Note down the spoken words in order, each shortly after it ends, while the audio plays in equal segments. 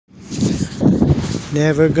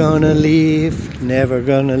Never gonna leave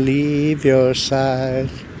your side.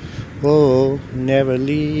 Whoa, never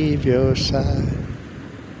leave your side.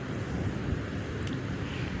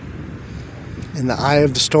 In the eye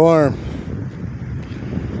of the storm.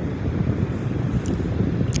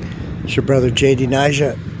 It's your brother JD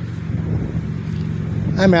Nija.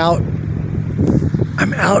 I'm out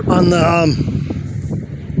on the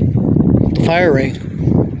fire ring.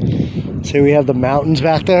 See, we have the mountains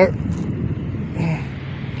back there.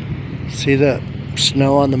 See the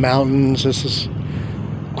snow on the mountains. This is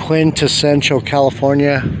quintessential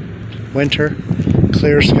California winter.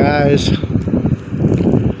 Clear skies.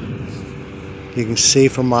 You can see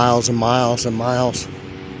for miles and miles and miles.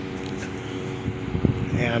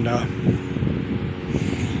 And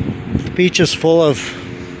the beach is full of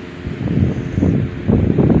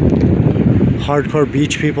hardcore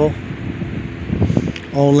beach people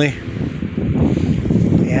only.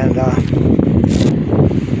 And the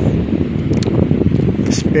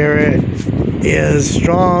spirit is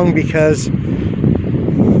strong because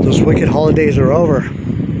those wicked holidays are over.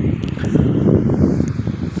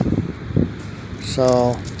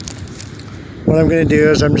 So what I'm going to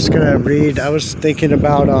do is I'm just going to read. I was thinking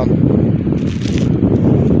about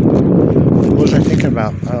what was I thinking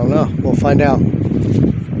about? I don't know. We'll find out.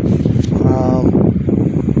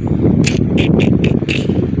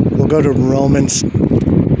 We'll go to Romans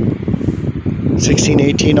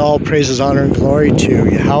 16:18. All praises, honor, and glory to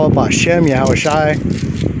Yahweh B'Hashem, Yahweh Shai,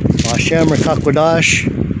 B'Hashem Rekakwadash.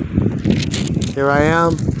 Here I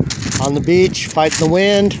am on the beach fighting the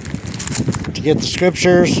wind to get the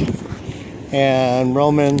scriptures. And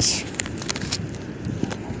Romans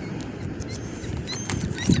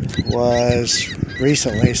was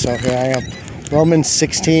recently, so here I am. Romans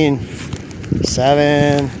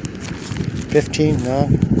 16:7, 15, no,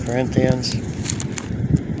 Corinthians.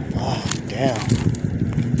 Oh, damn.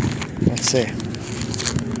 Let's see.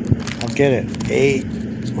 I'll get it. 8,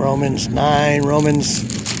 Romans 9, Romans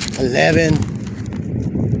 11,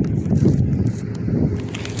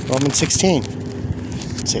 Romans 16.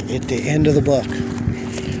 It's at the end of the book.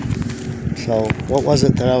 So what was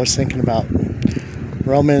it that I was thinking about?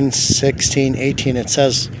 Romans 16:18. It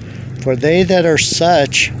says, for they that are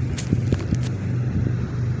such,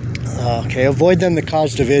 okay, avoid them that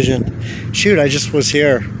cause division. Shoot, I just was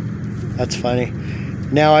here. That's funny.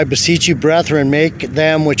 Now I beseech you, brethren, make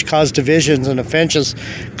them which cause divisions and offenses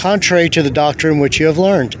contrary to the doctrine which you have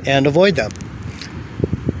learned, and avoid them.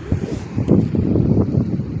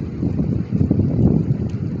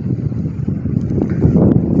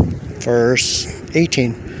 Verse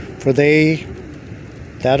 18. For they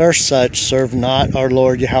that are such serve not our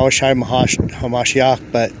Lord Yahushua Hamashiach,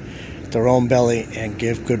 but their own belly, and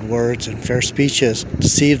give good words and fair speeches,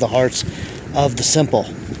 deceive the hearts of the simple.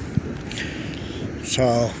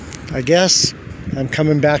 So I guess I'm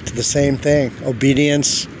coming back to the same thing.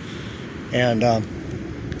 Obedience and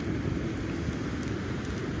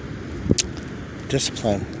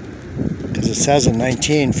discipline. Because it says in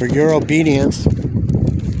 19, for your obedience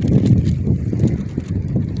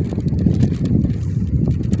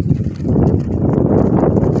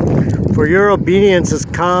has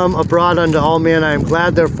come abroad unto all men. I am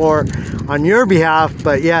glad therefore on your behalf,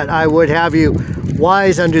 but yet I would have you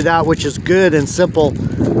wise unto that which is good and simple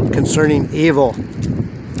concerning evil.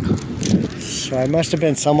 So I must have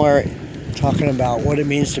been somewhere talking about what it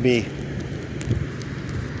means to be.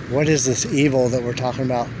 What is this evil that we're talking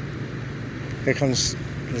about? Here comes,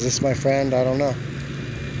 is this my friend? I don't know.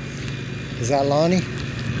 Is that Lonnie?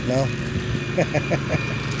 No.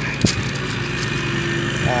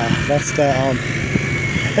 That's the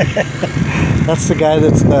that's the guy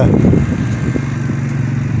that's the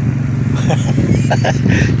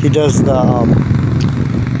he does the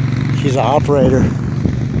he's an operator.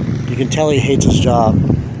 You can tell he hates his job.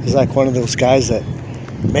 He's like one of those guys that,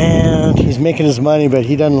 man, he's making his money, but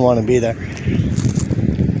he doesn't want to be there.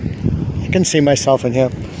 I can see myself in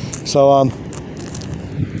him. So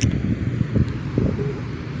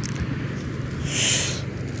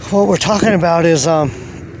what we're talking about is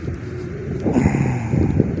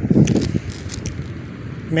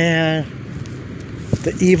man,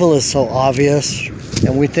 the evil is so obvious,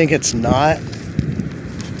 and we think it's not.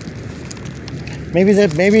 Maybe the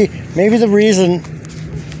reason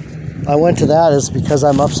I went to that is because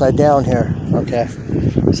I'm upside down here. Okay,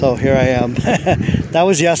 so here I am. That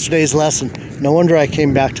was yesterday's lesson. No wonder I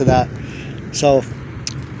came back to that. So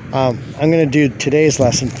I'm going to do today's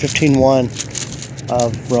lesson, 15:1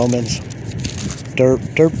 of Romans. Derp,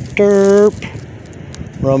 derp, derp.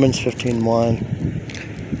 Romans 15:1.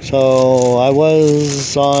 So I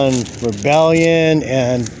was on rebellion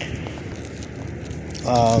and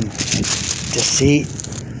deceit.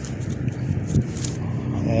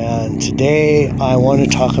 And today I want to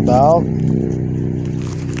talk about,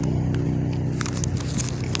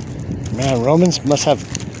 man, Romans must have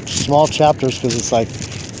small chapters because it's like,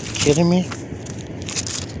 kidding me?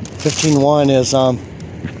 15:1 is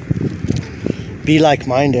be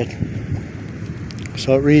like-minded.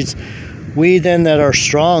 So it reads, we then that are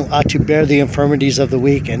strong ought to bear the infirmities of the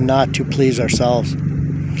weak and not to please ourselves.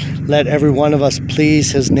 Let every one of us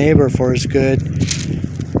please his neighbor for his good,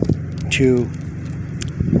 to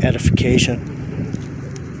edification.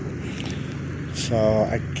 So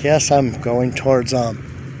I guess I'm going towards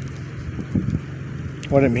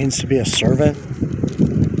what it means to be a servant.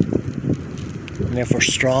 And if we're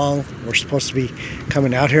strong, we're supposed to be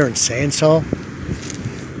coming out here and saying so,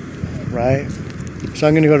 right? So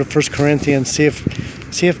I'm going to go to 1 Corinthians, see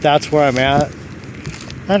if that's where I'm at.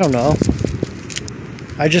 I don't know.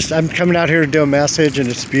 I'm coming out here to do a message, and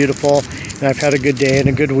it's beautiful, and I've had a good day and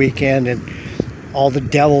a good weekend, and all the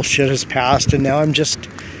devil shit has passed, and now I'm just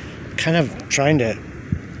kind of trying to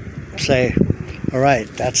say, all right,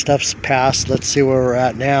 that stuff's passed, let's see where we're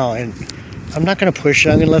at now. And I'm not going to push it.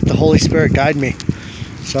 I'm going to let the Holy Spirit guide me.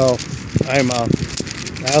 So I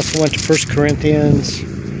also went to 1 Corinthians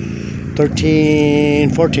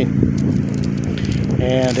 13:14,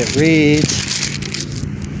 and it reads,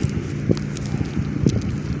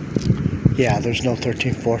 yeah, there's no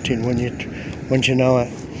 13:14, wouldn't you know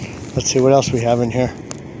it. Let's see what else we have in here.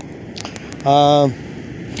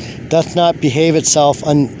 Doth not behave itself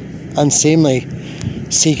unseemly,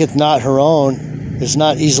 seeketh not her own, is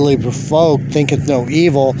not easily provoked, thinketh no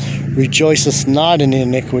evil, rejoiceth not in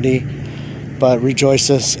iniquity, but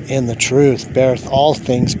rejoiceth in the truth, beareth all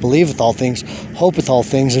things, believeth all things, hopeth all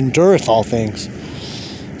things, endureth all things.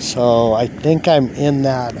 So I think I'm in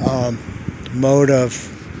that mode of,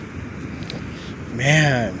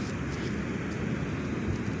 man,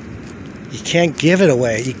 you can't give it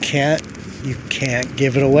away. You can't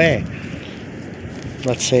give it away.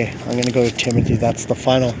 Let's see. I'm going to go to Timothy. That's the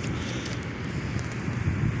final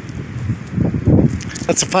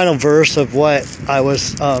verse of what I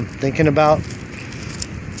was thinking about.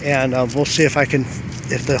 And we'll see if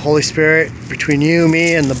the Holy Spirit, between you,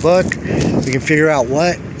 me, and the book, we can figure out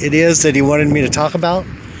what it is that he wanted me to talk about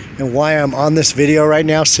and why I'm on this video right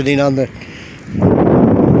now, sitting on the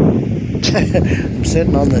I'm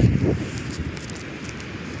sitting on the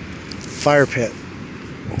fire pit.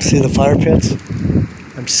 See the fire pits?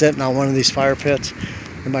 I'm sitting on one of these fire pits,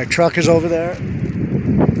 and my truck is over there,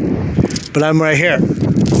 but I'm right here,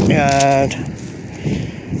 and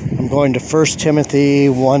I'm going to 1 Timothy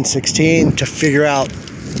 1:16 to figure out,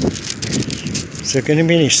 is there going to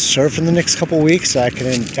be any surf in the next couple weeks so I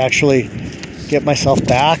can actually get myself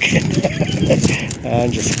back?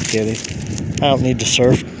 I'm just kidding. I don't need to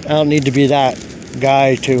surf. I don't need to be that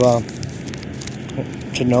guy to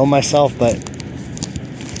know myself, but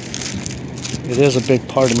it is a big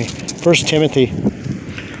part of me. 1 Timothy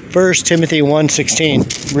 1:16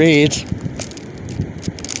 reads,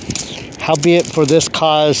 howbeit for this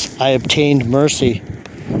cause I obtained mercy,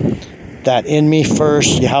 that in me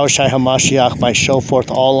first Yahushua HaMashiach might show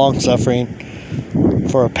forth all long suffering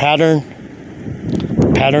for a pattern.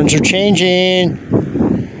 Patterns are changing.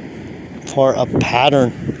 For a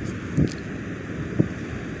pattern.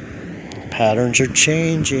 Patterns are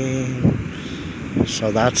changing.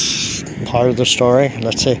 So that's part of the story.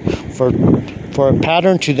 Let's say for a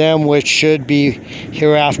pattern to them which should be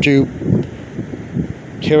hereafter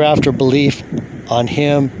belief on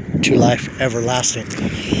him to life everlasting.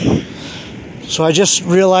 So I just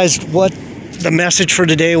realized what the message for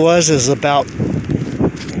today is about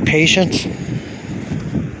patience.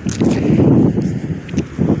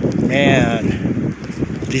 Man,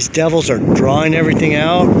 these devils are drawing everything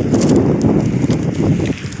out.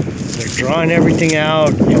 They're drawing everything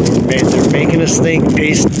out, and they're making us think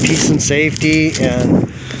peace and safety and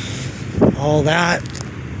all that.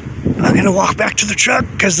 I'm gonna walk back to the truck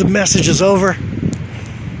because the message is over.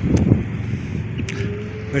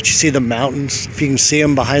 But you see the mountains, if you can see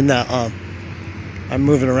them behind that. I'm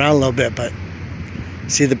moving around a little bit, but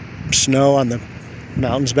see the snow on the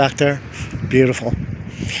mountains back there? Beautiful.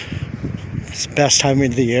 It's the best time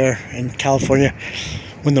of the year in California,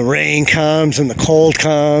 when the rain comes and the cold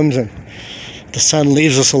comes and the sun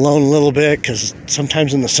leaves us alone a little bit, because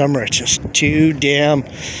sometimes in the summer it's just too damn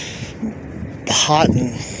hot,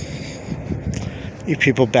 and you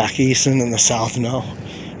people back east and in the south know,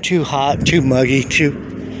 too hot, too muggy,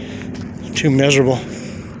 too miserable.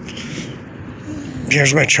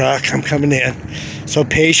 Here's my truck. I'm coming in. So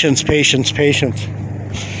patience.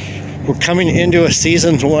 We're coming into a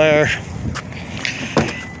season where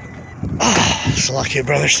It's lucky,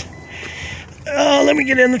 brothers. Let me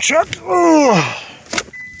get in the truck. Oh.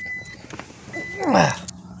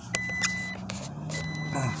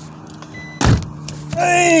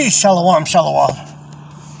 Hey, shalom, shalom.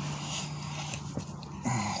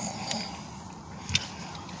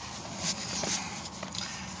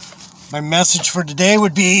 My message for today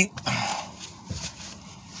would be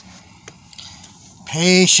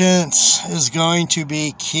patience is going to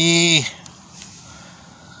be key.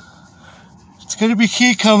 It's going to be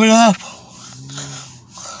key coming up.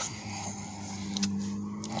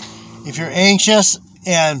 If you're anxious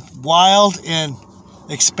and wild and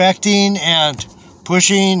expecting and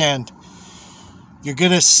pushing, and you're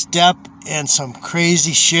going to step in some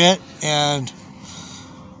crazy shit and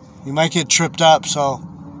you might get tripped up. So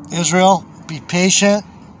Israel, be patient.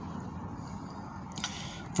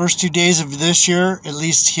 First 2 days of this year, at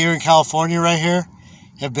least here in California right here,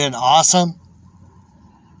 have been awesome.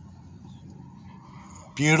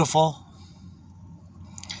 Beautiful.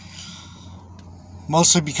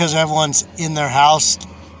 Mostly because everyone's in their house,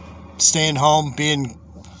 staying home, being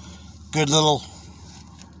good little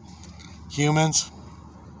humans.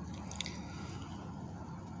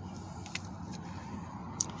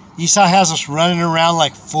 Esau has us running around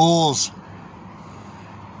like fools.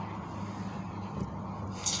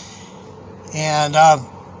 And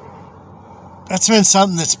that's been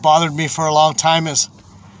something that's bothered me for a long time, is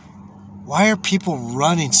why are people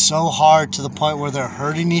running so hard to the point where they're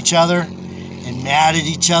hurting each other and mad at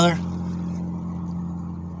each other?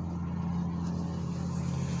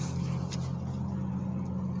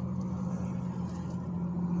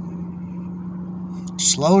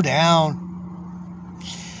 Slow down.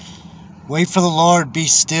 Wait for the Lord. Be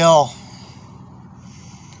still.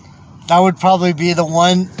 That would probably be the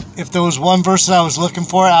one, if there was one verse that I was looking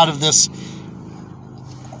for out of this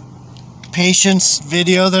patience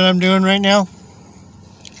video that I'm doing right now,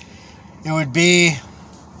 it would be,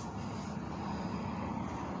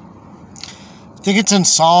 I think it's in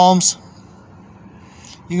Psalms.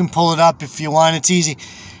 You can pull it up if you want. It's easy.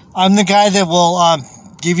 I'm the guy that will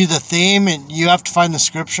give you the theme, and you have to find the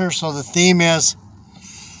scripture. So the theme is,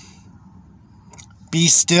 be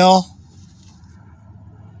still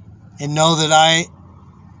and know that I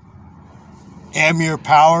am your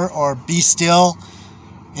power, or be still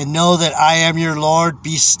and know that I am your Lord.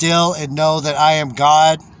 Be still and know that I am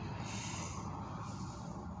God.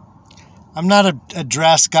 I'm not a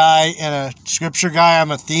dress guy and a scripture guy.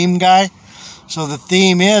 I'm a theme guy. So the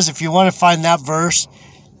theme is, if you want to find that verse,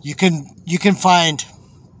 you can find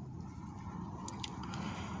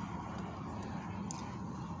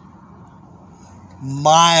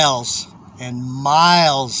miles and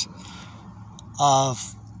miles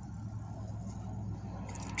of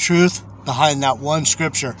truth behind that one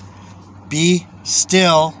scripture. Be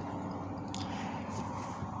still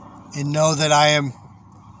and know that I am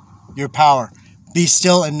your power. Be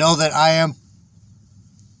still and know that I am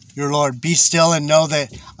your Lord. Be still and know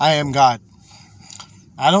that I am God.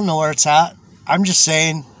 I don't know where it's at. I'm just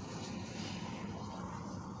saying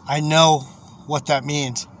I know what that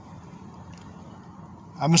means.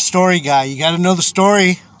 I'm a story guy. You got to know the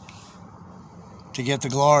story to get the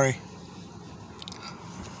glory.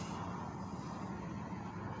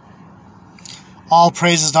 All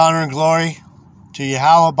praises, honor, and glory to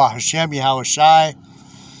Yahweh, Bahashem, Yahweh Shai,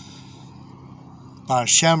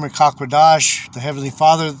 Bahashem, Rekakwadash, the Heavenly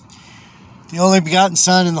Father, the only begotten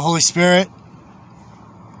Son, and the Holy Spirit.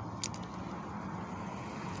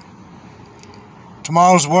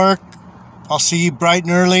 Tomorrow's work, I'll see you bright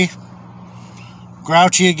and early.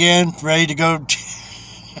 Grouchy again, ready to go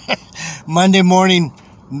Monday morning.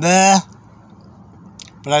 Bleh.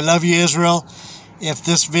 But I love you, Israel. If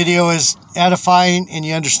this video is edifying and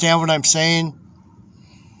you understand what I'm saying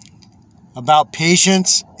about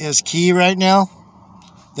patience is key right now,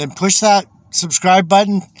 then push that subscribe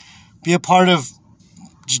button. Be a part of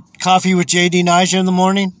Coffee with JD Naja in the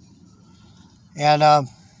morning. And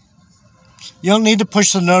you don't need to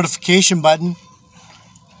push the notification button.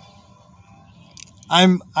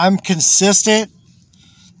 I'm consistent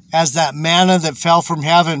as that manna that fell from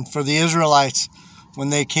heaven for the Israelites when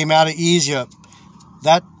they came out of Egypt.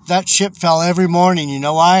 That shit fell every morning. You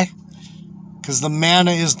know why? Because the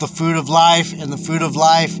manna is the food of life, and the food of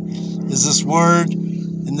life is this word.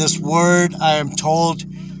 And this word, I am told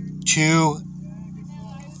to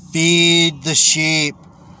feed the sheep.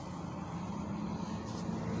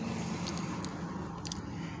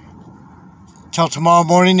 Till tomorrow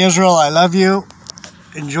morning, Israel, I love you.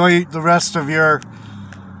 Enjoy the rest of your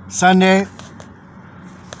Sunday.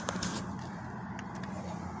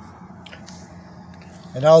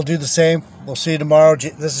 And I'll do the same. We'll see you tomorrow.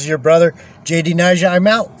 This is your brother, JD Naja. I'm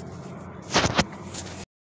out.